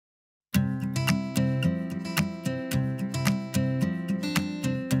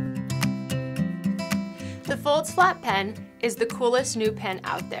The Foldzflat pen is the coolest new pen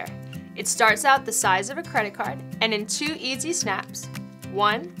out there. It starts out the size of a credit card and in 2 easy snaps,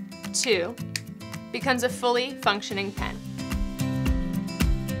 1, 2, becomes a fully functioning pen.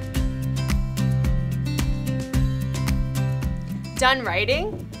 Done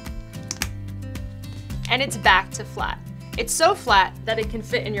writing, and it's back to flat. It's so flat that it can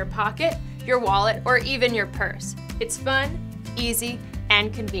fit in your pocket, your wallet, or even your purse. It's fun, easy,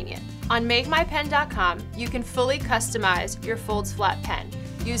 and convenient. On MakeMyPen.com, you can fully customize your Foldzflat pen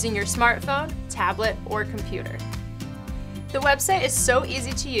using your smartphone, tablet, or computer. The website is so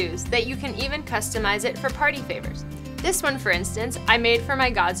easy to use that you can even customize it for party favors. This one, for instance, I made for my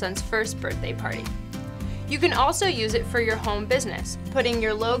godson's first birthday party. You can also use it for your home business, putting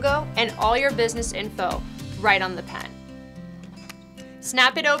your logo and all your business info right on the pen.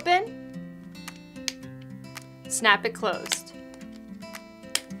 Snap it open, snap it closed.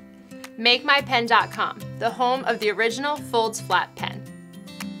 MakeMyPen.com, the home of the original Foldzflat pen.